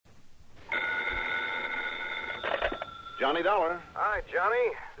Johnny Dollar. Hi,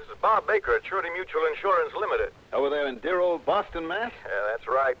 Johnny. This is Bob Baker at Surety Mutual Insurance Limited. Over there in dear old Boston, Mass? Yeah, that's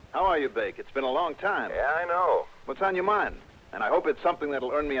right. How are you, Bake? It's been a long time. Yeah, I know. What's on your mind? And I hope it's something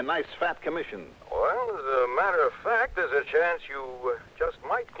that'll earn me a nice fat commission. Well, as a matter of fact, there's a chance you just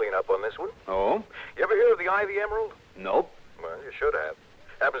might clean up on this one. Oh? You ever hear of the Ivy Emerald? Nope. Well, you should have.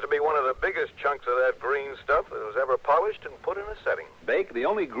 Happens to be one of the biggest chunks of that green stuff that was ever polished and put in a setting. Bake, the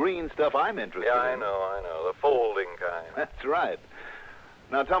only green stuff I'm interested in. Yeah, I know. The folding kind. That's right.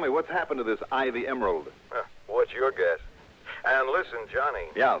 Now tell me, what's happened to this Ivy Emerald? What's your guess? And listen, Johnny.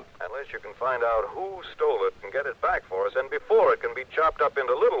 Yeah. Unless you can find out who stole it and get it back for us, and before it can be chopped up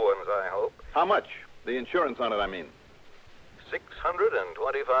into little ones, I hope. How much? The insurance on it, I mean.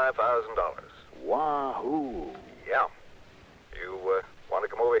 $625,000. Wahoo. Yeah. You want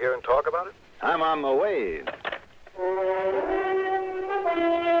to come over here and talk about it? I'm on my way.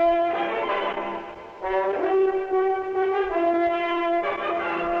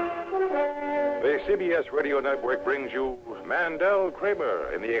 The CBS Radio Network brings you Mandel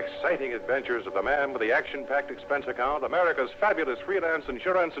Kramer in the exciting adventures of the man with the action-packed expense account, America's fabulous freelance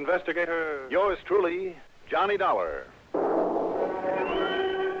insurance investigator. Yours truly, Johnny Dollar.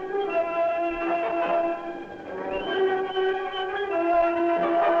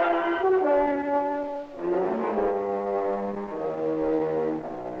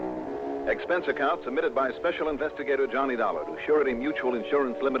 Expense account submitted by Special Investigator Johnny Dollar to Surety Mutual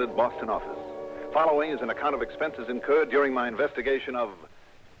Insurance Limited, Boston office. Following is an account of expenses incurred during my investigation of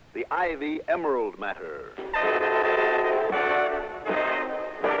the Ivy Emerald matter.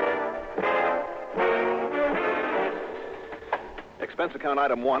 Expense account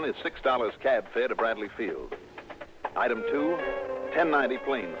item 1 is $6 cab fare to Bradley Field. Item 2, $10.90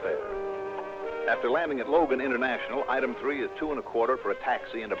 plane fare. After landing at Logan International, item 3 is $2.25 for a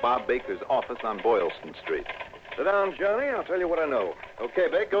taxi into Bob Baker's office on Boylston Street. Sit down, Johnny. I'll tell you what I know. Okay,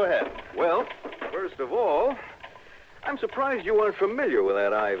 Bake, go ahead. Well, first of all, I'm surprised you weren't familiar with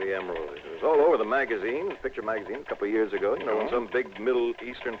that Ivy Emerald. It was all over the magazine, picture magazine, a couple of years ago. You know, when some big Middle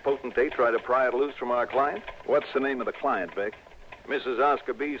Eastern potentate tried to pry it loose from our client. What's the name of the client, Bake? Mrs.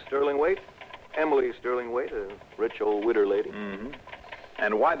 Oscar B. Sterlingwaite. Emily Sterlingwaite, a rich old widow lady. Mm-hmm.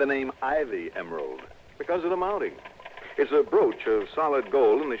 And why the name Ivy Emerald? Because of the mounting. It's a brooch of solid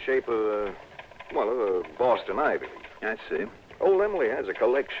gold in the shape of a Boston ivy. I see. Old Emily has a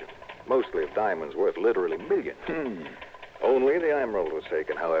collection, mostly of diamonds worth literally millions. Only the emerald was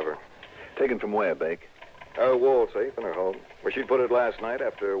taken, however. Taken from where, Bake? A wall safe in her home, where she put it last night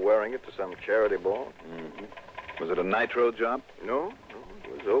after wearing it to some charity ball. Mm-hmm. Was it a nitro job? No.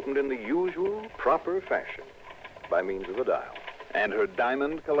 It was opened in the usual, proper fashion, by means of a dial. And her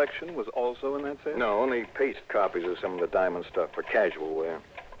diamond collection was also in that safe? No, only paste copies of some of the diamond stuff for casual wear.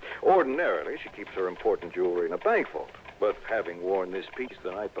 Ordinarily, she keeps her important jewelry in a bank vault. But having worn this piece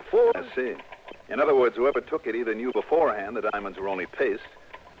the night before... I see. In other words, whoever took it either knew beforehand the diamonds were only paste,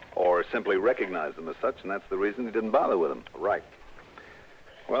 or simply recognized them as such, and that's the reason he didn't bother with them. Right.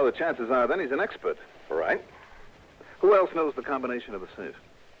 Well, the chances are then he's an expert. Right. Who else knows the combination of the safe?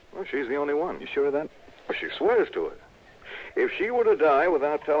 Well, she's the only one. You sure of that? Well, she swears to it. If she were to die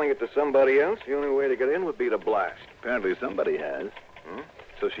without telling it to somebody else, the only way to get in would be to blast. Apparently somebody has.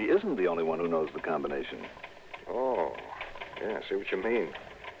 So she isn't the only one who knows the combination. Oh, yeah, I see what you mean.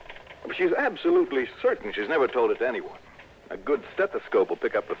 But she's absolutely certain she's never told it to anyone. A good stethoscope will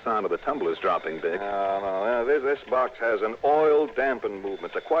pick up the sound of the tumblers dropping, Dick. No. This box has an oil-dampened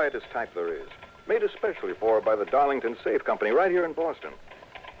movement, the quietest type there is. Made especially for her by the Darlington Safe Company right here in Boston.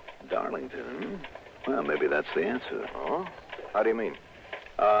 Darlington? Well, maybe that's the answer. Oh? How do you mean?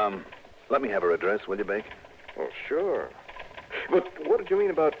 Let me have her address, will you, Bake? Oh, sure. But what did you mean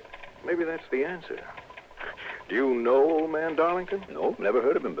about maybe that's the answer? Do you know old man Darlington? Nope, never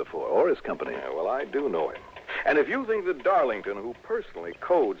heard of him before, or his company. Yeah, well, I do know him. And if you think that Darlington, who personally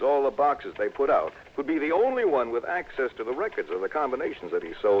codes all the boxes they put out, would be the only one with access to the records of the combinations that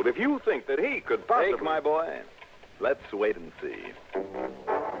he sold, if you think that he could possibly... Bake, my boy, let's wait and see.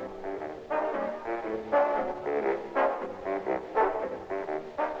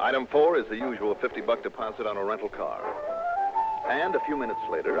 Item 4 is the usual $50 deposit on a rental car. And a few minutes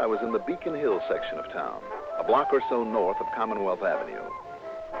later, I was in the Beacon Hill section of town, a block or so north of Commonwealth Avenue.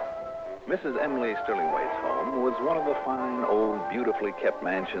 Mrs. Emily Sterlingwaite's home was one of the fine, old, beautifully kept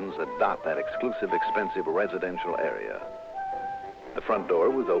mansions that dot that exclusive, expensive residential area. The front door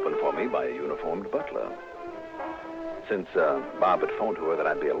was opened for me by a uniformed butler. Since Bob had phoned to her that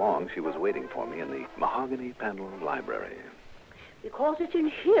I'd be along, she was waiting for me in the mahogany-paneled library. Because it's in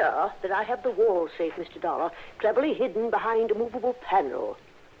here that I have the wall safe, Mr. Dollar, cleverly hidden behind a movable panel.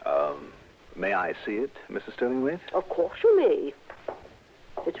 May I see it, Mrs. Sterlingwaite? Of course you may.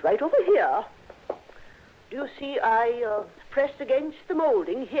 It's right over here. Do you see I pressed against the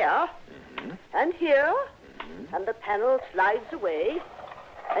molding here and here, and the panel slides away,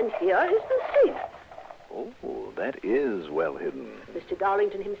 and here is the safe. Oh, that is well hidden. Mr.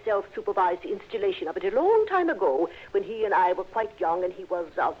 Darlington himself supervised the installation of it a long time ago when he and I were quite young and he was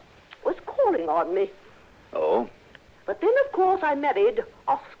calling on me. Oh, But then, of course, I married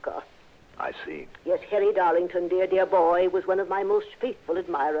Oscar. I see. Yes, Harry Darlington, dear boy, was one of my most faithful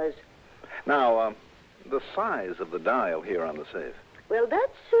admirers. Now, the size of the dial here on the safe. Well,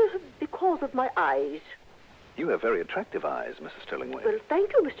 that's because of my eyes. You have very attractive eyes, Mrs. Sterlingwaite. Well,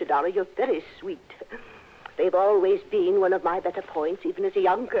 thank you, Mr. Dollar. You're very sweet. They've always been one of my better points, even as a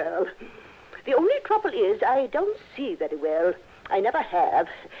young girl. The only trouble is I don't see very well. I never have.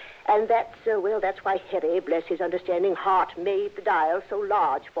 And that's why Harry, bless his understanding heart, made the dial so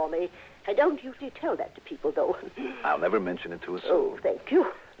large for me. I don't usually tell that to people, though. I'll never mention it to a soul. Oh, thank you.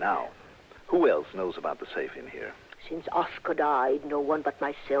 Now, who else knows about the safe in here? Since Oscar died, no one but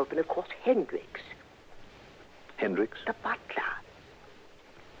myself and, of course, Hendricks. Hendricks? The butler.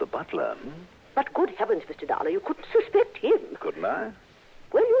 The butler? But good heavens, Mr. Dollar, you couldn't suspect him. Couldn't I?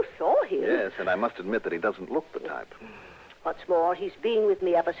 Well, you saw him. Yes, and I must admit that he doesn't look the type. What's more, he's been with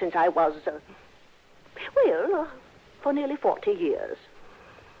me ever since I was, for nearly 40 years.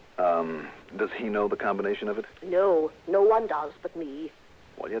 Does he know the combination of it? No one does but me.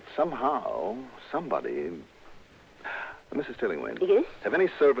 Well, yet somehow, somebody... Mrs. Sterlingwaite. Yes? Have any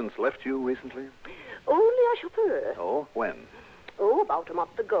servants left you recently? Only a chauffeur. Oh, when? Oh, about a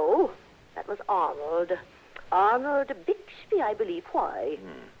month ago. That was Arnold. Arnold Bixby, I believe. Why?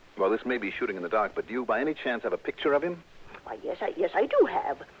 Well, this may be shooting in the dark, but do you by any chance have a picture of him? Why, yes, I do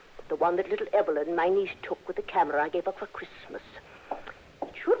have. The one that little Evelyn, my niece, took with the camera I gave her for Christmas.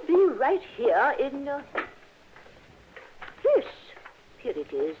 It should be right here in, this. Here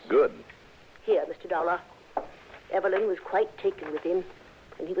it is. Good. Here, Mr. Dollar. Evelyn was quite taken with him,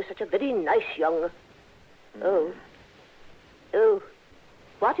 and he was such a very nice young... Oh.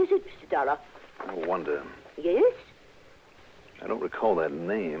 What is it, Mr. Dollar? No wonder. Yes? I don't recall that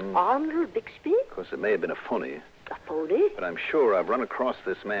name. Arnold Bixby? Of course, it may have been a phony, A phony? but I'm sure I've run across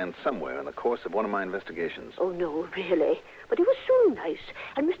this man somewhere in the course of one of my investigations. Oh, no, really. But he was so nice.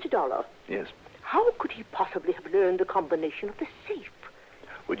 And, Mr. Dollar, Yes. how could he possibly have learned the combination of the safe?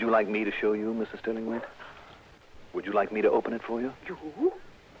 Would you like me to show you, Mrs. Sterlingwaite? Would you like me to open it for you? You?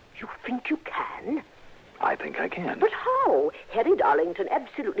 You think you can? I think I can. But how? Harry Darlington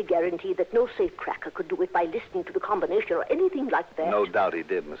absolutely guaranteed that no safe cracker could do it by listening to the combination or anything like that. No doubt he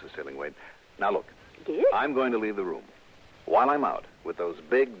did, Mrs. Sterlingwaite. Now, look. Yes? I'm going to leave the room. While I'm out, with those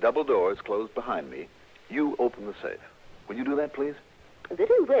big double doors closed behind me, you open the safe. Will you do that, please?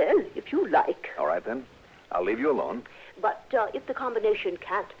 Very well, if you like. All right, then. I'll leave you alone. But if the combination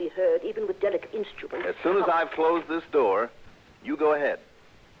can't be heard, even with delicate instruments... As soon as I've closed this door, you go ahead.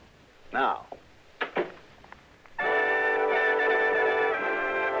 Now.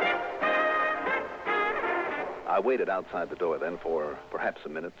 I waited outside the door then for perhaps a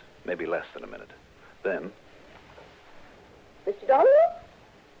minute, maybe less than a minute. Then, Mr. Dollar?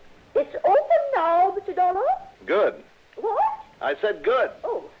 It's open now, Mr. Dollar. good. What? I said good.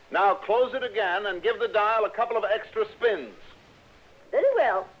 Oh, Now close it again and give the dial a couple of extra spins. very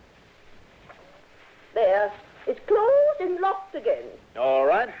well. There. It's closed and locked again. All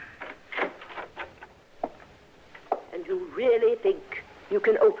right. And you really think you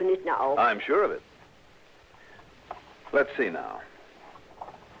can open it now? I'm sure of it. Let's see now.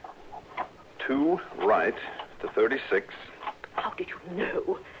 2 right to 36. How did you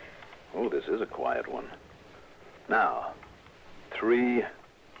know? Oh, this is a quiet one. Now, 3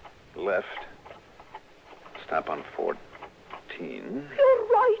 left. Stop on 14. You're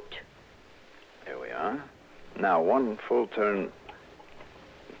right. There we are. Now, 1 full turn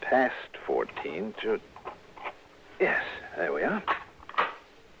past 14 to... Yes, there we are.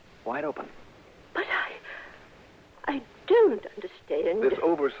 Wide open. But I don't understand. This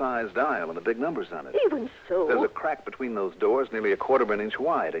oversized dial and the big numbers on it. Even so... There's a crack between those doors nearly a quarter of an inch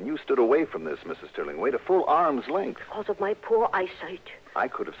wide, and you stood away from this, Mrs. Sterlingwaite, a full arm's length. Because of my poor eyesight. I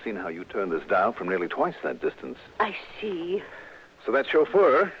could have seen how you turned this dial from nearly twice that distance. I see. So that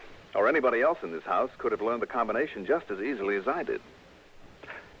chauffeur, or anybody else in this house, could have learned the combination just as easily as I did.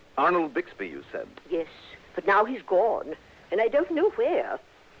 Arnold Bixby, you said. Yes, but now he's gone, and I don't know where.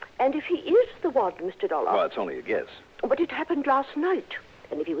 And if he is the one, Mr. Dollar... Well, it's only a guess. But it happened last night.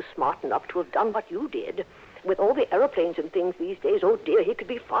 And if he was smart enough to have done what you did, with all the aeroplanes and things these days, oh dear, he could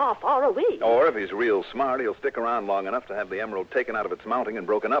be far, far away. Or if he's real smart, he'll stick around long enough to have the emerald taken out of its mounting and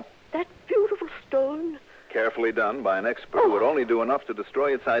broken up. That you stone? Carefully done by an expert who would only do enough to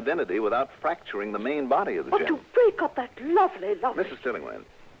destroy its identity without fracturing the main body of the gem. To break up that lovely... Mrs. Stillingwaite,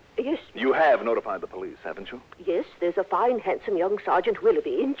 Yes. you have notified the police, haven't you? Yes, there's a fine, handsome young Sergeant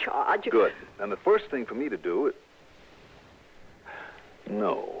Willoughby in charge. Good. And the first thing for me to do is...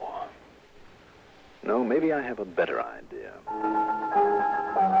 No, maybe I have a better idea.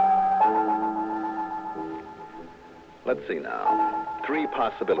 Let's see now. 3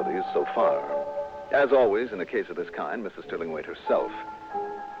 possibilities so far. As always, in a case of this kind, Mrs. Stillingwaite herself.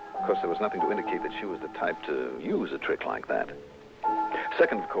 Of course, there was nothing to indicate that she was the type to use a trick like that.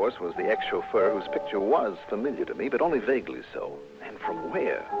 Second, of course, was the ex-chauffeur whose picture was familiar to me, but only vaguely so. And from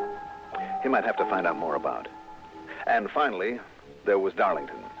where? He might have to find out more about. And finally, there was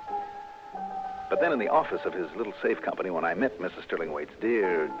Darlington. But then in the office of his little safe company, when I met Mrs. Stillingwaite's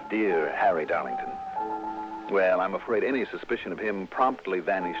dear Harry Darlington, well, I'm afraid any suspicion of him promptly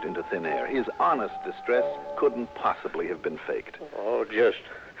vanished into thin air. His honest distress couldn't possibly have been faked. Oh,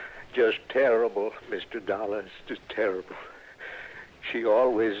 just terrible, Mr. Dollar. Just terrible. She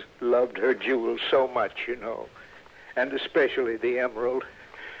always loved her jewels so much, you know. And especially the emerald.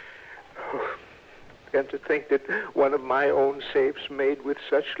 Oh, and to think that one of my own safes made with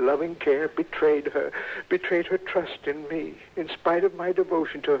such loving care betrayed her trust in me, in spite of my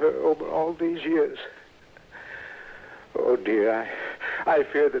devotion to her over all these years. Oh, dear, I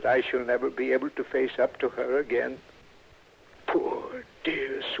fear that I shall never be able to face up to her again. Poor,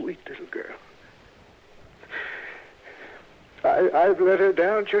 dear, sweet little girl. I've let her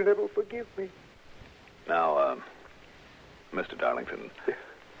down. She'll never forgive me. Now, Mr. Darlington,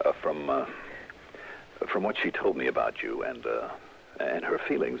 from what she told me about you and her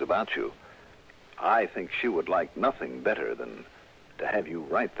feelings about you, I think she would like nothing better than to have you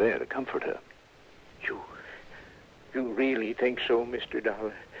right there to comfort her. You really think so, Mr.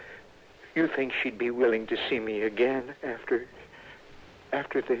 Dollar? You think she'd be willing to see me again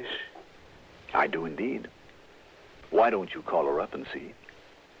after this? I do indeed. Why don't you call her up and see?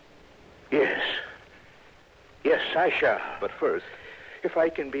 Yes. Yes, I shall. But first... If I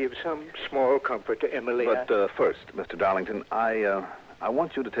can be of some small comfort to Emily... But first, Mr. Darlington, I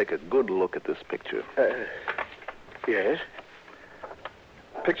want you to take a good look at this picture. Yes?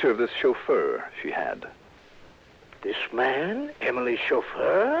 Picture of this chauffeur she had. This man? Emily's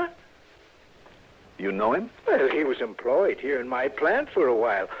chauffeur? You know him? Well, he was employed here in my plant for a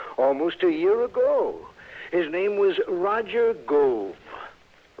while, almost a year ago. His name was Roger Gove.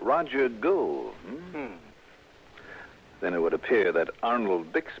 Roger Gove? Then it would appear that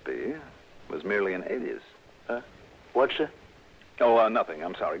Arnold Bixby was merely an alias. What's that? Oh, nothing.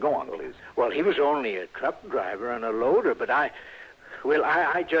 I'm sorry. Go on, please. Well, he was only a truck driver and a loader, but I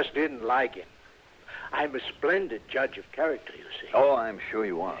just didn't like him. I'm a splendid judge of character, you see. Oh, I'm sure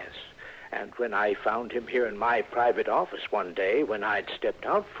you are. Yes. And when I found him here in my private office one day, when I'd stepped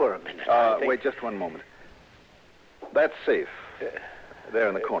out for a minute, Wait just one moment. That safe, there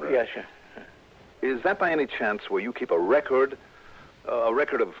in the corner. Yes, sir. Is that by any chance where you keep a record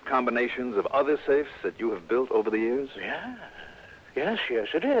of combinations of other safes that you have built over the years? Yeah. Yes,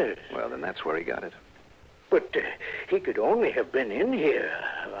 it is. Well, then that's where he got it. But he could only have been in here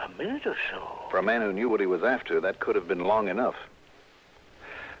a minute or so. For a man who knew what he was after, that could have been long enough.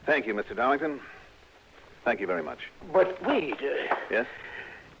 Thank you, Mr. Darlington. Thank you very much. But wait. Yes?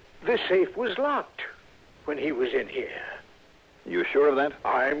 The safe was locked when he was in here. You sure of that?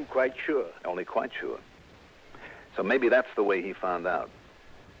 I'm quite sure. Only quite sure. So maybe that's the way he found out.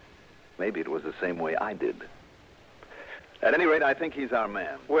 Maybe it was the same way I did. At any rate, I think he's our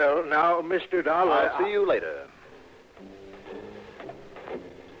man. Well, now, Mr. Dollar... I'll see you later.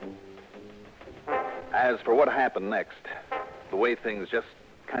 As for what happened next, the way things just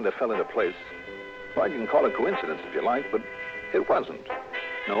kind of fell into place, well, you can call it coincidence if you like, but it wasn't.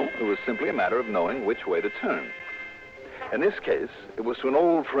 No, it was simply a matter of knowing which way to turn. In this case, it was to an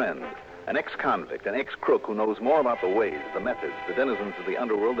old friend, an ex-convict, an ex-crook who knows more about the ways, the methods, the denizens of the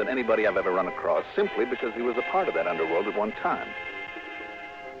underworld than anybody I've ever run across, simply because he was a part of that underworld at one time.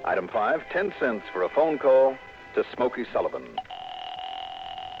 Item 5, 10 cents for a phone call to Smokey Sullivan.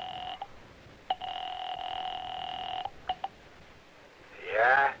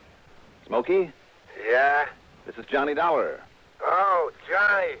 Yeah? Smokey? Yeah? This is Johnny Dollar. Oh,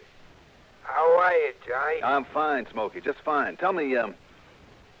 Johnny. How are you, Johnny? I'm fine, Smokey, just fine. Tell me,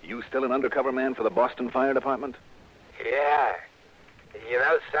 you still an undercover man for the Boston Fire Department? Yeah. You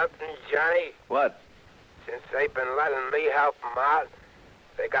know something, Johnny? What? Since they've been letting me help them out,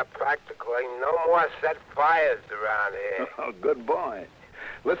 they got practically no more set fires around here. Oh, good boy.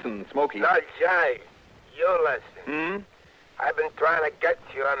 Listen, Smokey. No, Johnny, you listen. I've been trying to get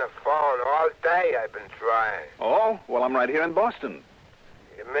you on the phone all day. I've been trying. Oh? Well, I'm right here in Boston.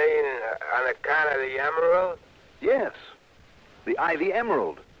 You mean on account of the emerald? Yes. The Ivy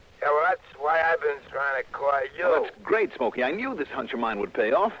Emerald. Yeah, well, that's why I've been trying to call you. Well, that's great, Smokey. I knew this hunch of mine would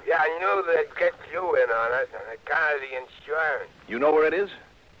pay off. Yeah, I knew they'd get you in on it on account of the insurance. You know where it is?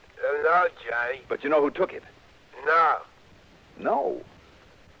 No, Johnny. But you know who took it? No. No.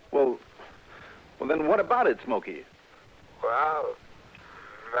 Well, then what about it, Smokey? Well,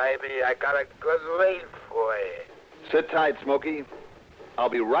 maybe I got a good lead for you. Sit tight, Smokey. I'll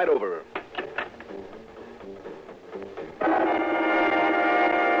be right over.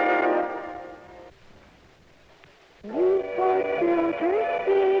 Newport filter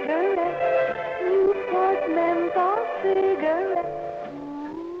cigarette, Newport menthol cigarette.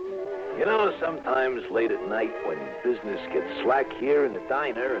 You know, sometimes late at night when business gets slack here in the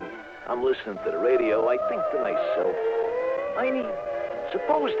diner and I'm listening to the radio, I think to myself, Heine,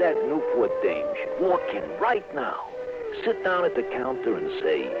 suppose that Newport dame should walk in right now, sit down at the counter and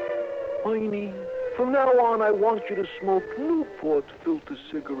say, Heine, from now on I want you to smoke Newport filter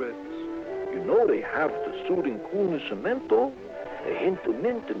cigarettes. You know they have the soothing coolness of menthol, a hint of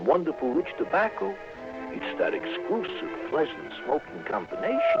mint and wonderful rich tobacco. It's that exclusive, pleasant smoking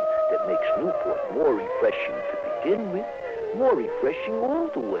combination that makes Newport more refreshing to begin with, more refreshing all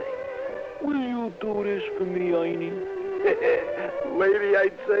the way. Will you do this for me, Heine? Lady,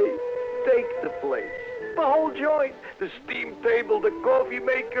 I'd say, take the place. The whole joint, the steam table, the coffee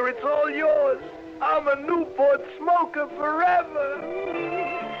maker, it's all yours. I'm a Newport smoker forever.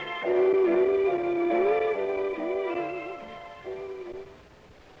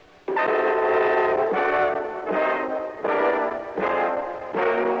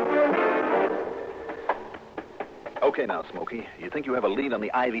 Okay now, Smokey. You think you have a lead on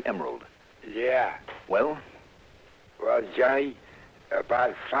the Ivy Emerald. Yeah. Well? Well, Johnny,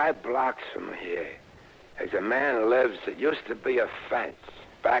 about 5 blocks from here, there's a man who lives that used to be a fence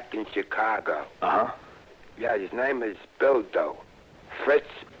back in Chicago. Uh-huh. Yeah, his name is Bildo. Fritz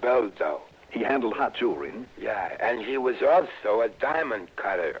Bildo. He handled hot jewelry, hmm? Yeah, and he was also a diamond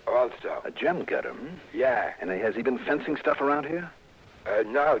cutter, also. A gem cutter, hmm? Yeah. And has he been fencing stuff around here?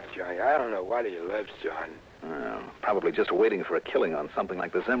 No, Johnny, I don't know what he lives on. Probably just waiting for a killing on something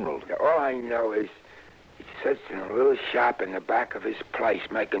like this emerald. Yeah, all I know is he sits in a little shop in the back of his place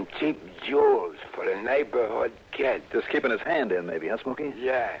making cheap jewels for the neighborhood kids. Just keeping his hand in, maybe, huh, Smokey?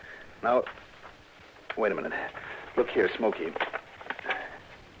 Yeah. Now, wait a minute. Look here, Smokey.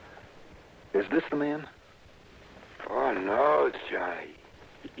 Is this the man? Oh, no, Johnny.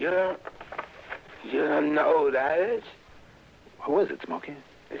 You don't know who that is? Who is it, Smokey?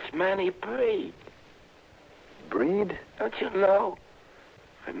 It's Manny Breed. Breed? Don't you know?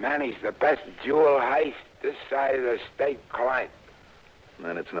 Manny's the best jewel heist this side of the state client.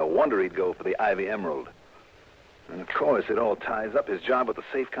 Then it's no wonder he'd go for the Ivy Emerald. And of course, it all ties up his job with the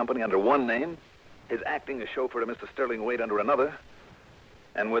safe company under one name, his acting as chauffeur to Mr. Sterling Wade under another,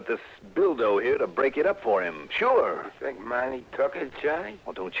 and with this Bildo here to break it up for him. Sure. You think Manny took it, Johnny?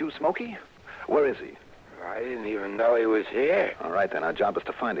 Well, don't you, Smokey? Where is he? I didn't even know he was here. All right, then. Our job is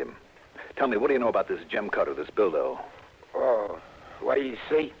to find him. Tell me, what do you know about this gem cutter, this Bildo? Oh, well, you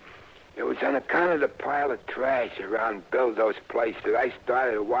see, it was on account of the pile of trash around Bildo's place that I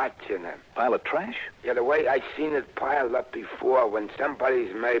started watching him. Pile of trash? Yeah, the way I seen it piled up before when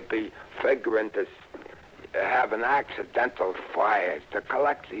somebody's maybe figuring to have an accidental fire to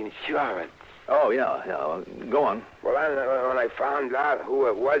collect the insurance. Oh, yeah. Well, go on. Well, when I found out who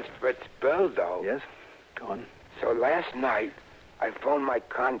it was, Fritz Bildo. Yes? Go on. So last night, I phoned my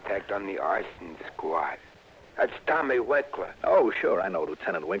contact on the arson squad. That's Tommy Winkler. Oh, sure. I know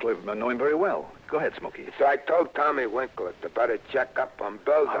Lieutenant Winkler. I know him very well. Go ahead, Smokey. So I told Tommy Winkler to better check up on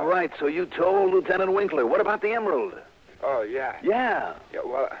Bildo. All right, so you told Lieutenant Winkler. What about the emerald? Oh, yeah. Yeah. Yeah,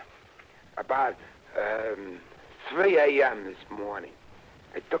 well, about 3 a.m. this morning,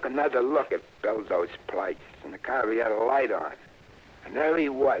 I took another look at Bildo's place, and the car he had a light on. And there he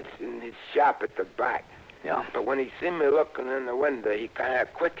was, in his shop at the back. Yeah? But when he seen me looking in the window, he kind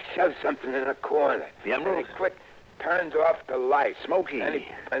of quick shoved something in the corner. The emerald? And he quick turned off the light. Smokey.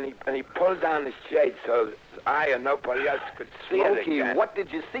 And he pulled down the shade so I and nobody else could see it Smokey, again. what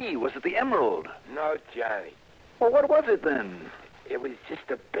did you see? Was it the emerald? No, Johnny. Well, what was it then? It was just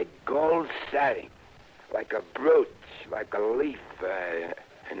a big gold setting, like a brooch, like a leaf,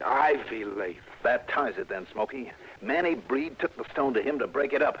 an ivy leaf. That ties it then, Smokey. Manny Breed took the stone to him to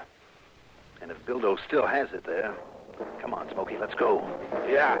break it up. And if Bildo still has it there, come on, Smokey, let's go.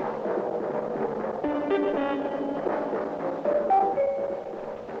 Yeah.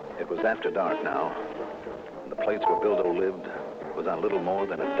 It was after dark now. the place where Bildo lived was on little more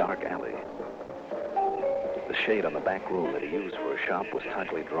than a dark alley. The shade on the back room that he used for a shop was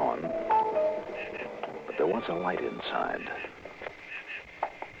tightly drawn, but there was a light inside.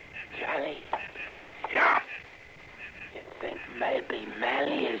 Johnny? Yeah? You think maybe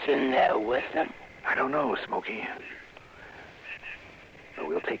Manny is in there with them? I don't know, Smokey. But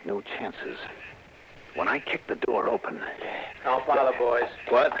we'll take no chances. When I kick the door open... Don't bother, boys.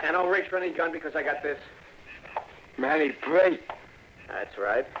 What? And don't reach for any gun because I got this. Manny Brake. That's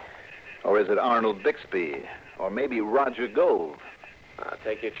right. Or is it Arnold Bixby? Or maybe Roger Gove? I'll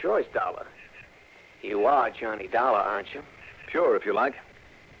take your choice, Dollar. You are Johnny Dollar, aren't you? Sure, if you like.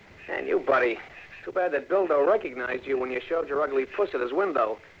 And you, buddy. Too bad that Bildo recognized you when you showed your ugly puss at his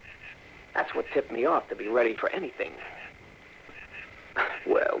window. That's what tipped me off to be ready for anything.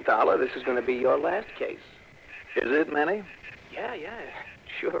 Well, Dollar, this is going to be your last case. Is it, Manny? Yeah,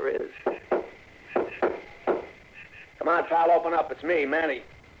 sure is. Come on, pal, open up. It's me, Manny.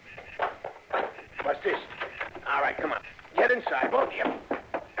 What's this? All right, come on. Get inside, both of you.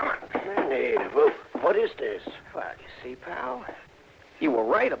 Come on. Manny, what is this? Well, you see, pal, you were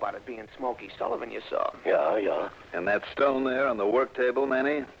right about it being Smokey Sullivan you saw. Yeah. And that stone there on the work table,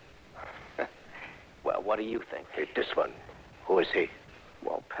 Manny? Well, what do you think? Hey, this one. Who is he?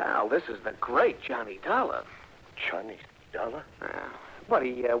 Well, pal, this is the great Johnny Dollar. Johnny Dollar? But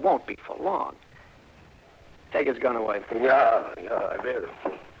he won't be for long. Take his gun away. Yeah, I will.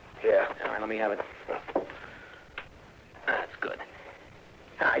 Yeah. All right, let me have it. That's good.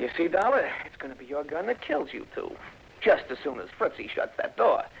 Now, you see, Dollar, it's going to be your gun that kills you two. Just as soon as Fritzy shuts that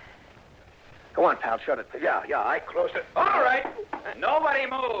door. Go on, pal, shut it. Yeah, I closed it. All right. Nobody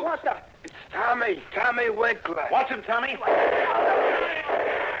move. What the? It's Tommy Winkler. Watch him, Tommy.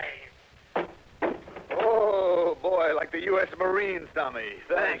 Oh, boy, like the U.S. Marines, Tommy.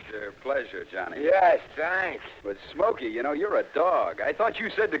 Thanks. Pleasure, Johnny. Yes, thanks. But, Smokey, you're a dog. I thought you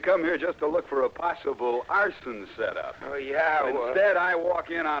said to come here just to look for a possible arson setup. Oh, yeah, well... Instead, I walk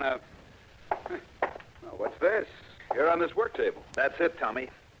in on a... Well, what's this? Here on this work table. That's it, Tommy.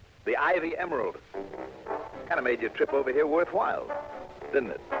 The Ivy Emerald. Kind of made your trip over here worthwhile, didn't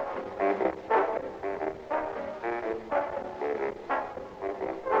it?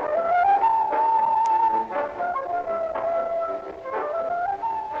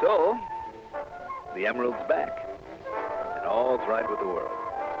 So, the Emerald's back. And all's right with the world.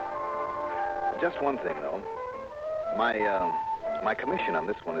 Just one thing, though. My commission on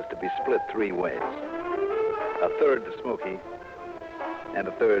this one is to be split 3 ways. A third to Smokey, and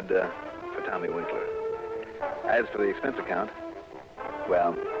a third for Tommy Winkler. As for the expense account,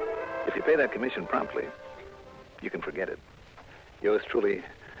 well, if you pay that commission promptly, you can forget it. Yours truly,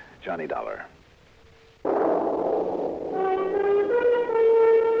 Johnny Dollar.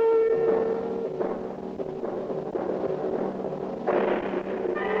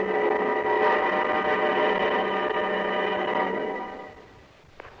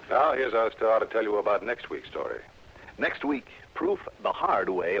 Now, here's our star to tell you about next week's story. Next week, proof the hard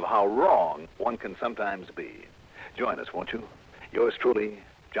way of how wrong one can sometimes be. Join us, won't you? Yours truly,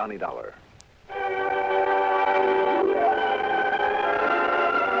 Johnny Dollar.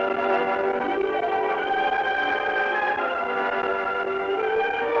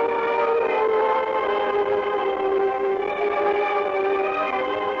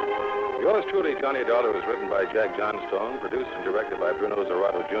 Yours truly, Johnny Dollar, is written by Jack Johnstone, produced and directed by Bruno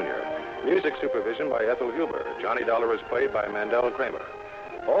Zerato Jr. Music supervision by Ethel Huber. Johnny Dollar is played by Mandel Kramer.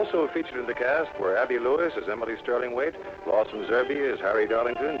 Also featured in the cast were Abby Lewis as Emily Sterling Waite, Lawson Zerby as Harry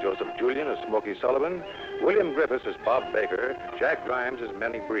Darlington, Joseph Julian as Smokey Sullivan, William Griffiths as Bob Baker, Jack Grimes as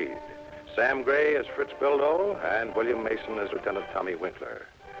Manny Breed, Sam Gray as Fritz Bildo, and William Mason as Lieutenant Tommy Winkler.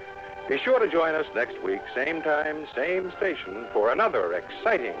 Be sure to join us next week, same time, same station, for another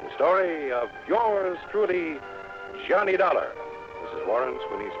exciting story of yours truly, Johnny Dollar. This is Warren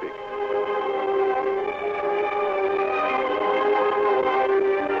Sweeney speaking.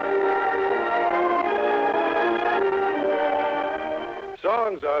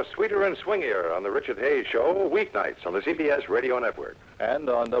 Songs are sweeter and swingier on The Richard Hayes Show, weeknights on the CBS Radio Network. And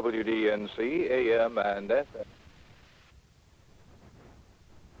on WDNC, AM and FM.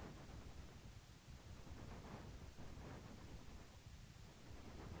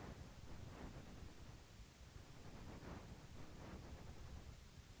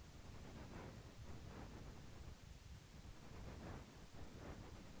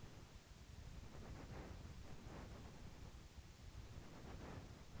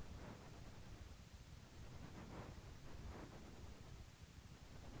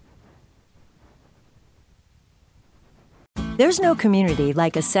 There's no community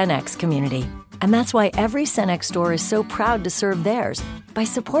like a Cenex community. And that's why every Cenex store is so proud to serve theirs by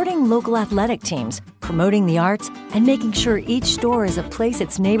supporting local athletic teams, promoting the arts, and making sure each store is a place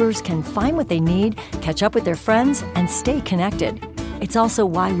its neighbors can find what they need, catch up with their friends, and stay connected. It's also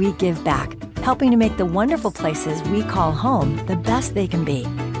why we give back, helping to make the wonderful places we call home the best they can be.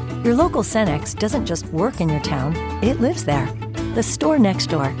 Your local Cenex doesn't just work in your town, it lives there. The store next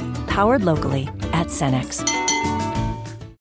door, powered locally at Cenex.